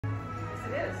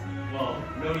is. Well,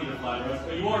 no need to flatter us,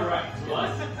 but you are right. To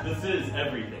us, this is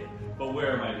everything. But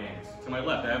where are my names? To my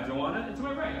left, I have Joanna, and to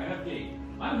my right, I have Gabe.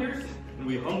 I'm Harrison, and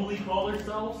we humbly call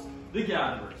ourselves the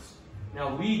Gatherers.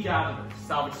 Now, we gatherers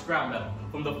salvage scrap metal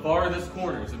from the farthest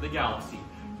corners of the galaxy,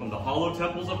 from the hollow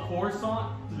temples of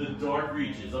Coruscant to the dark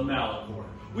reaches of Malachor.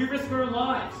 We risk our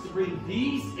lives to bring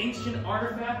these ancient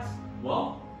artifacts,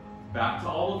 well, back to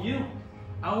all of you.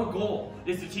 Our goal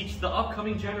is to teach the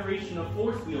upcoming generation of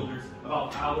Force wielders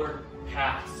about our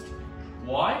past.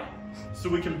 Why? So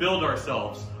we can build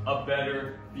ourselves a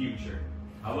better future.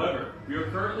 However, we are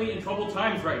currently in troubled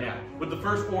times right now, with the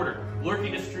First Order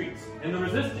lurking the streets and the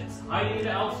Resistance hiding in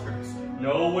the outskirts.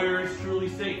 Nowhere is truly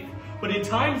safe. But in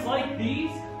times like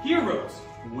these, heroes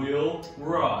will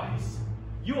rise.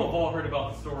 You have all heard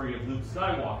about the story of Luke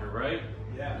Skywalker, right?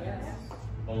 Yeah. Yes.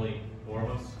 Only 4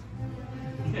 of us?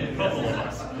 Yeah, a couple of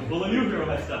us. Well, a new hero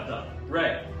has stepped up.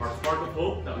 Red, our spark of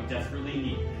hope that we desperately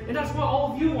need. And that's why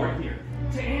all of you are here,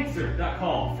 to answer that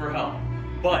call for help.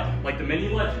 But, like the many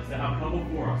legends that have come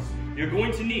before us, you're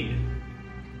going to need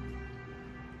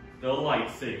the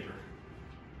lightsaber.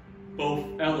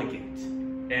 Both elegant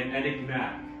and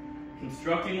enigmatic.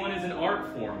 Constructing one is an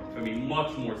art form from a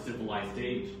much more civilized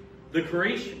age. The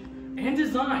creation and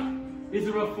design is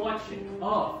a reflection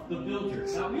of the builder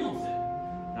that wields it.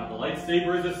 Now, the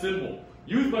lightsaber is a symbol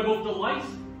used by both the light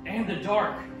and the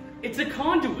dark. It's a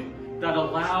conduit that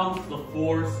allows the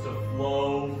Force to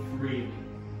flow freely.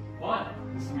 But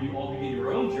before you all begin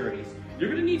your own journeys, you're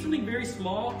going to need something very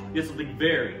small, yet something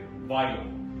very vital.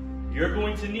 You're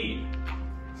going to need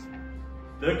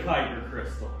the Kyber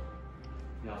crystal.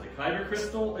 Now, the Kyber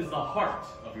crystal is the heart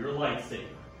of your lightsaber.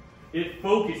 It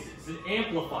focuses and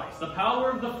amplifies the power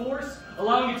of the Force,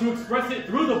 allowing you to express it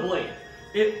through the blade.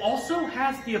 It also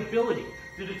has the ability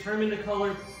to determine the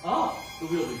color of the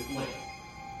wielder's blade.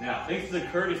 Now, thanks to the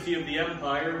courtesy of the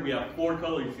Empire, we have 4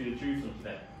 colors for you to choose from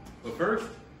today. But first,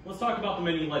 let's talk about the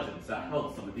many legends that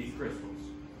held some of these crystals.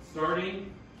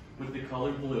 Starting with the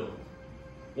color blue.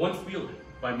 Once wielded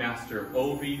by Master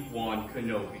Obi-Wan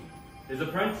Kenobi. His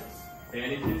apprentice,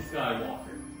 Anakin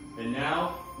Skywalker. And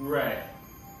now, red.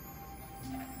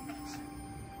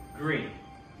 Green.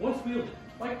 Once wielded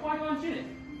by Qui-Gon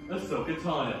Jinn. Ahsoka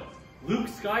Tano, Luke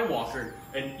Skywalker,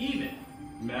 and even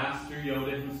Master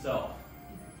Yoda himself.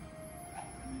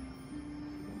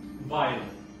 Violet.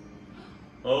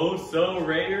 Oh, so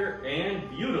rare and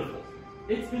beautiful.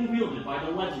 It's been wielded by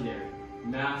the legendary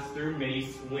Master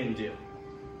Mace Windu.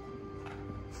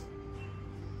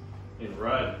 In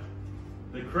red,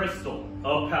 the Crystal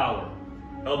of Power,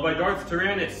 held by Darth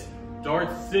Tyrannus,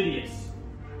 Darth Sidious,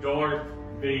 Darth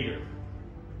Vader.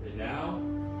 And now,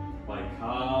 by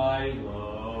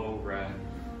Kylo Ren.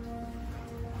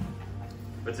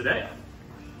 But today,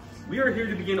 we are here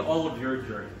to begin all of your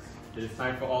journeys. It is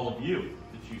time for all of you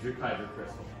to choose your Kyber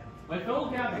crystal. My fellow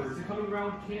gatherers are coming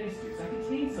around with canisters that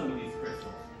contain some of these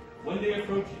crystals. When they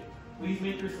approach you, please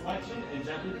make your selection and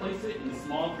gently place it in the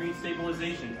small green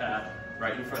stabilization pad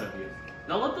right in front of you.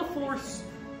 Now let the Force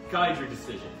guide your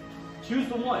decision. Choose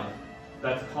the one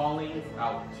that's calling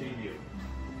out to you.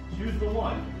 Choose the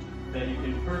one that you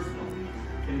can personally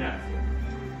connect with.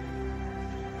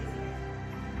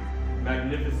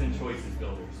 Magnificent choices,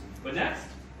 builders. But next,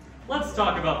 let's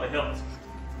talk about the hilt.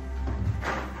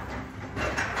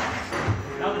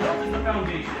 Now, the hilt is the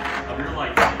foundation of your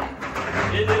lightsaber.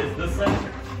 It is the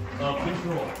center of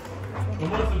control. But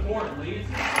most importantly, it's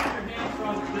keeping your hands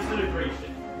from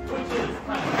disintegration, which is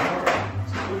kind of important.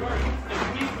 Regardless, if the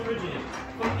piece originated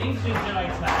from ancient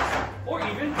Jedi texts, or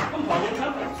even from hollow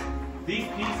temples. These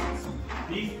pieces,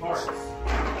 these parts,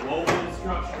 woven the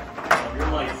structure of your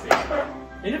lightsaber.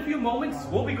 In a few moments,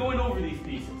 we'll be going over these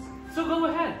pieces. So go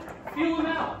ahead, feel them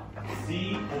out.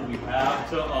 See what we have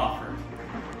to offer.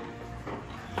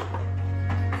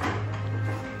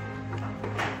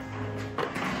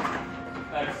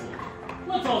 Excellent.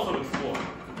 Let's also explore.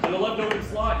 In the left open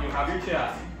slot, you have your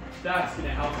chassis. That's going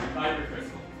to house your Kyber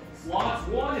crystal. Slots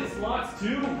 1 and slots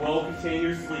 2 will contain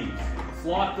your sleeves.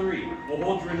 Slot 3 will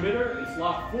hold your emitter, and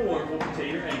slot 4 will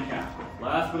contain your end cap.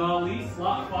 Last but not least,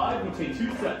 slot 5 will contain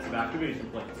 2 sets of activation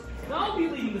plates. Now I'll be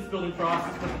leading this building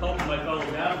process with the help of my fellow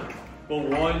gatherers. But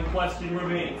one question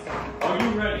remains. Are you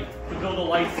ready to build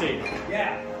a lightsaber?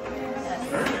 Yeah.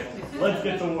 Perfect. Let's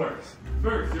get to work.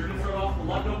 First, you're going to start off the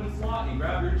left open slot and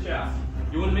grab your chassis.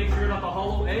 You want to make sure that the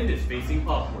hollow end is facing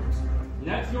upwards.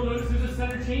 Next, you'll notice there's a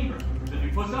center chamber. If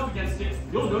you push up against it,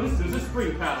 you'll notice there's a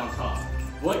spring pad on top.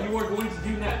 What you are going to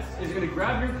do next is you're going to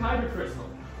grab your Kyber crystal,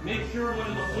 Make sure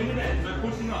when the pointed ends are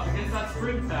pushing up against that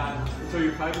spring pad until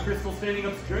your kyber crystal standing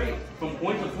up straight from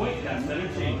point to point in that center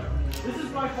chamber. This is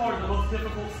by far the most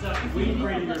difficult step when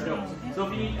grading your notes. So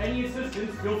if you need any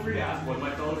assistance, feel free to ask one of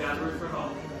my fellow gatherers for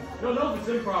help. You'll know if it's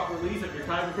improper release if your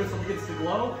kyber crystal begins to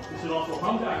glow, it should also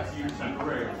come back to you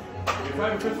temporarily. If your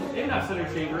kyber crystal is in that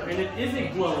center chamber and it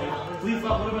isn't glowing, please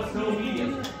let one of us know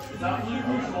immediately. It's absolutely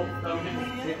crucial that we get this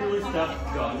particular step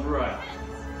done right.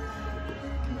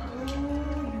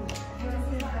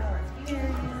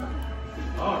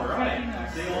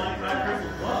 Alright, stay along kyber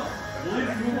crystal club. We'll need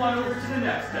to move on over to the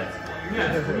next step.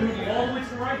 Next, we're moving all the way to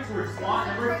the right towards slot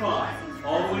number 5.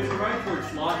 All the way to the right towards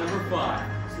slot number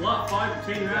 5. Slot 5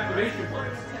 will change your activation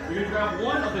plates. You're going to grab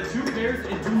one of the 2 pairs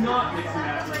and do not mix and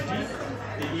match those pieces.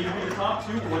 They can either be the top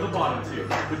 2 or the bottom 2,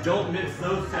 but don't mix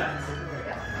those sets.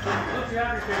 Once you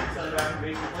have your favorite set of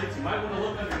activation plates, you might want to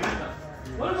look underneath them.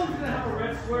 One of them is going to have a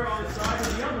red square on the side,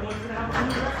 and the other one is going to have a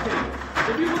blue rectangle.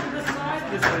 If you look at the side of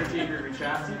the center chamber of your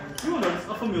chassis, you will notice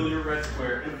a familiar red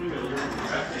square and a familiar blue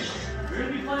rectangle. We're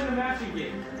going to be playing a matching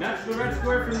game. Match the red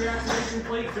square from your activation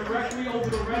plate directly over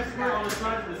the red square on the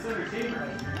side of the center chamber.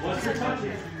 Once you're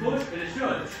touching, push, and it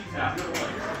should tap your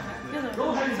plate.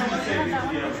 Go ahead and do the same thing to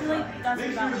the other side.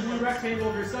 Make sure the blue rectangle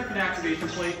of your second activation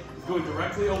plate is going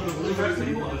directly over the blue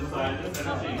rectangle on the side of the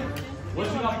center chamber. Once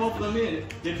you got both of them in,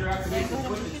 get your activation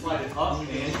switch and slide it up and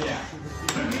down. You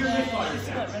should hear this on your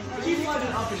sound. If you slide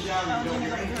it up and down, you don't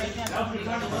hear anything. Now's your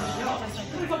time to let it go.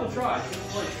 Give it a couple tries.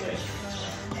 Play it safe.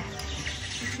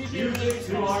 Music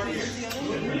to our ears.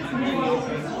 Move on over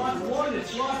to slots 1 and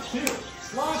slots 2.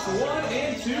 Slots 1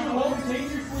 and 2 will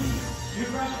retain your sleeves. You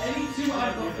grab any 2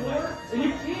 out of the floor, and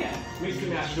you can mix and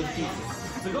match those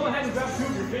pieces. So go ahead and grab 2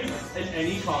 of your favorites in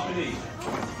any combination.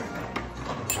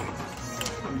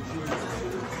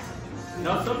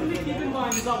 Now something to keep in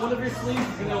mind is that one of your sleeves is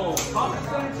going to go on top of the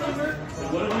center chamber, and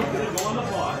one of them is going to go on the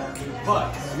bottom.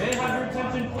 But may I have your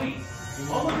attention, please?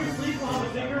 All of your sleeves will have a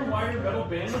thicker, wider metal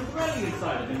band with threading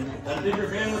inside of it. That thicker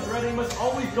band with threading must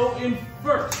always go in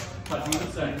first, touching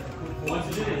the center. Once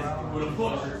it is, we're going to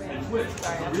push and twist the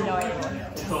real pressure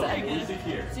until it's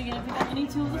secure. So you're going to pick up any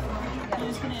 2 of the 4. You're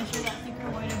just going to ensure that thicker,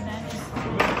 wider band is in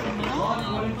the middle, and then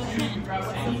you're going to push it and grab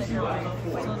any thicker, wider.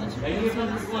 So this should be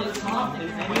the top and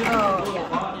any of the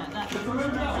bottom. Just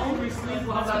remember that all of your sleeves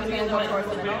will have that thicker,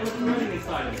 wider band with threading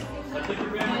inside of it. That thicker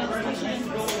band with threading needs to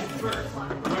go in first.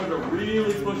 Remember to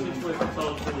really push and twist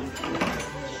until it's fully secure.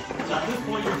 So at this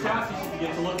point, your chassis should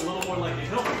begin to look a little more like a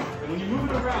hilt. And when you move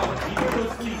it around, neither of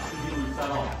those sleeves should be loose at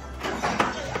all.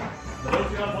 For those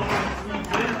who have both of these sleeves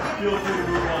in, feel free to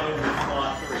move on over to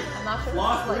slot 3.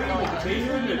 Slot 3 will contain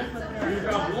your emitter. You're going to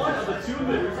grab one of the 2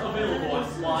 emitters available on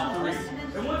slot 3.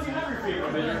 And once you have your favorite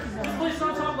emitter, just place it on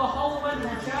top of the hollow end of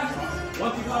your chassis.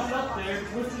 Once you got it up there,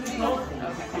 twist it until it's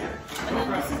fully secure. And then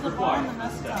this is the bottom and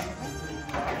that's the top.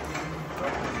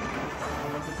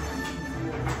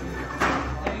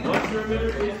 Once your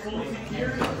emitter is fully secure,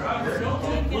 just grab your hilt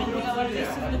and flip it upside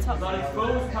down. That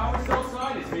exposed power cell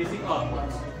side is facing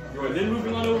upwards. You are then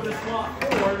moving on over to slot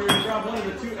 4, you're going to grab one of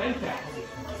the 2 end caps.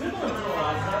 Similar to the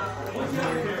last step, once you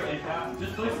have your favorite end cap,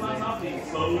 just place it on top of the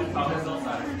exposed power cell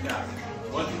side of your chassis.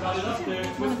 Once you got it up there,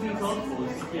 twist it until it's fully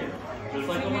secure. Just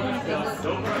like the last step,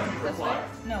 no pressure required.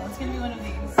 No, it's going to be one of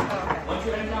these. Once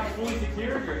your end cap is fully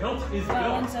secure, your hilt is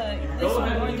built. This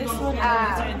one or this one, or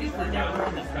it's going to do for that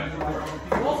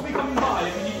one. We'll also be coming by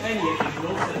if you need any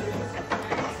additional assistance.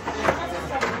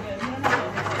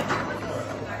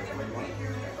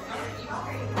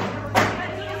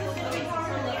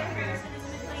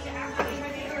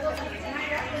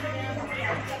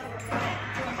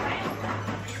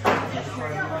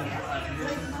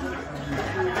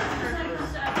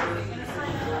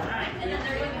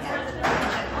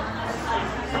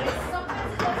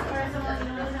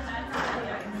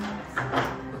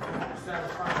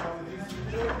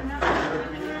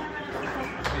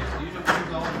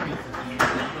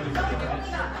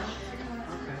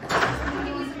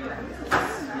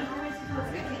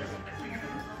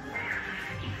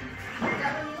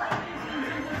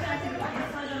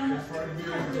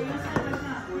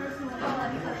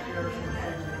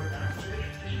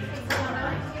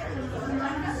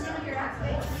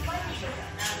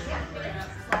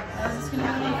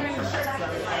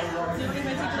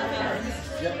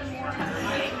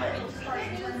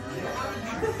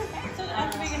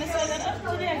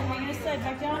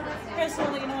 Back down. Press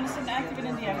slowly, and I want to start to activate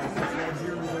and deactivate.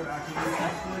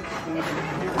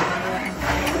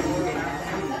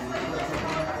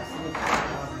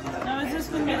 Now, is this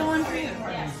going to be the one for you? Is it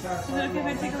okay if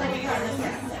I take a look at you on this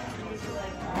one?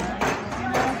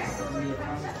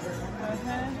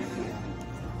 Okay.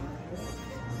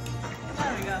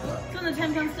 There we go.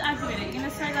 then comes to activate it. You're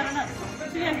gonna slide that on up.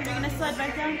 So yeah, you're gonna slide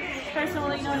back down. First I'll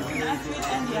let you know when it's gonna activate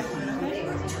and deactivate, okay?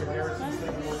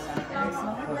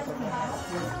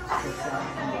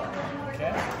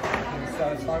 Okay. Are you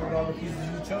satisfied with all the pieces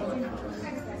you've chosen?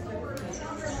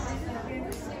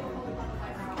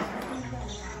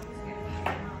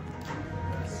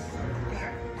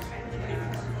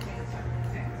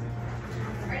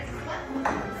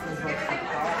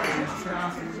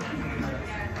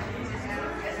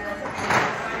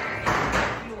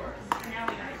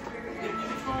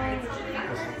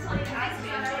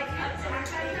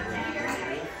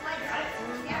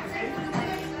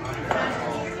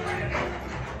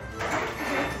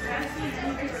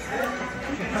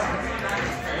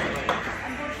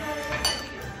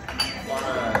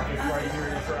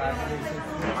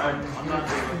 I'm not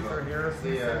doing the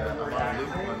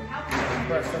loop one.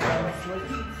 Press the down switch.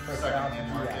 Press down Second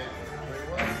hand market.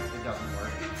 It doesn't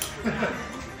work.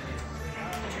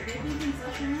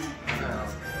 No.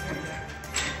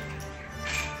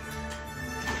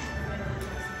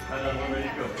 I'm ready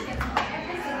to go.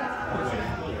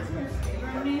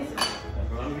 That's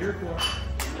what I'm here for.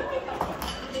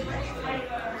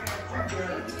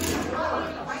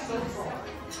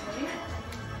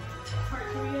 Part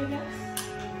 3, I guess.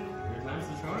 Your time's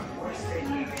the charm. What's the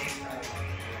difference?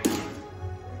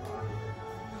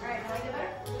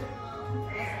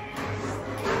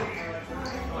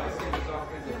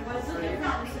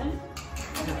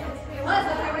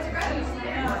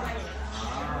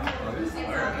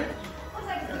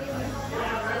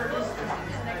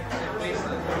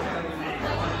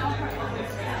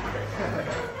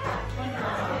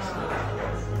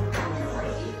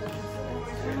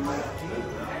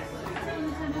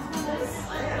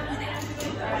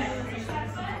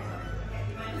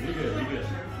 You good, you good.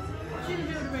 Shouldn't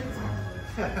do it right this time.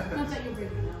 Not that you're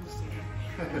breaking down.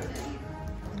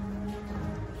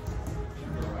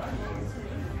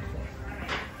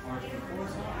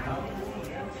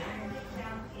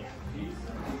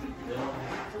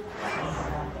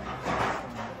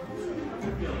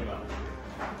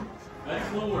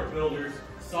 Excellent work, builders.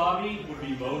 Sabi would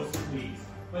be most pleased.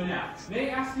 But now, may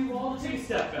I ask you all to take a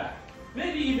step back?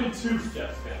 Maybe even 2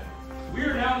 steps back. We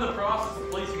are now in the process of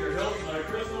placing our hilts on a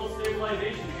crystal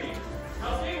stabilization chamber.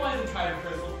 Now, stabilizing kyber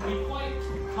crystals can be quite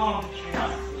complex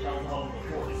without the help of the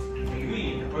force.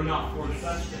 We are not force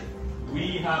sensitive.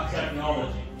 We have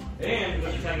technology. And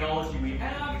with the technology we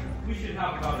have, we should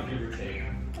have about a give or take,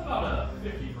 about a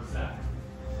 50%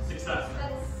 success rate.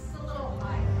 That's a little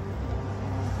high.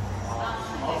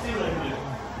 I'll see what I can do.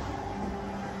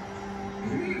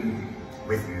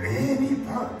 With many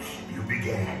parts you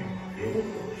began, yes.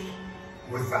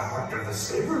 With the heart of the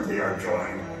saber they are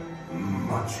joined,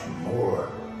 much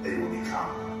more they will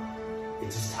become. It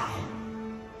is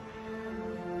time.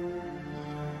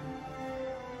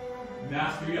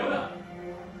 Master Yoda.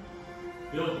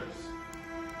 Builders.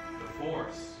 The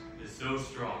Force is so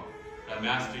strong that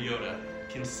Master Yoda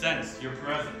can sense your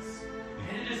presence.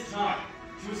 And it is time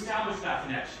to establish that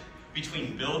connection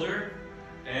between Builder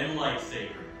and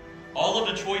Lightsaber. All of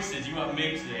the choices you have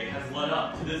made today has led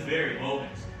up to this very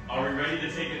moment. Are we ready to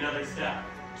take another step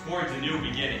towards a new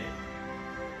beginning?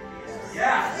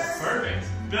 Yes! Perfect.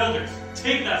 Builders,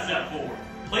 take that step forward.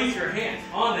 Place your hands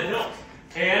on the hilt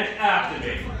and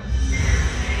activate.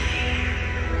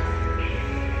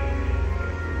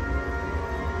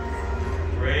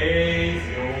 Raise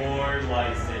your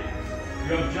lightsabers.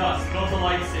 You have just built a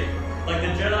lightsaber, like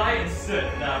the Jedi and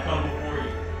Sith that have come before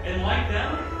you. And like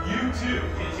them, you too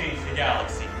can change the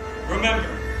galaxy. Remember,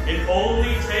 it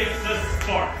only takes a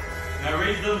spark. Now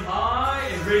raise them high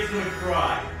and raise them with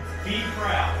pride. Be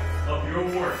proud of your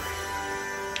work.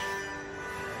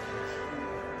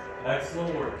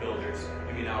 Excellent work, builders.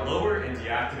 You can now lower and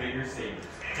deactivate your sabers.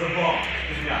 The bomb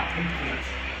is now complete.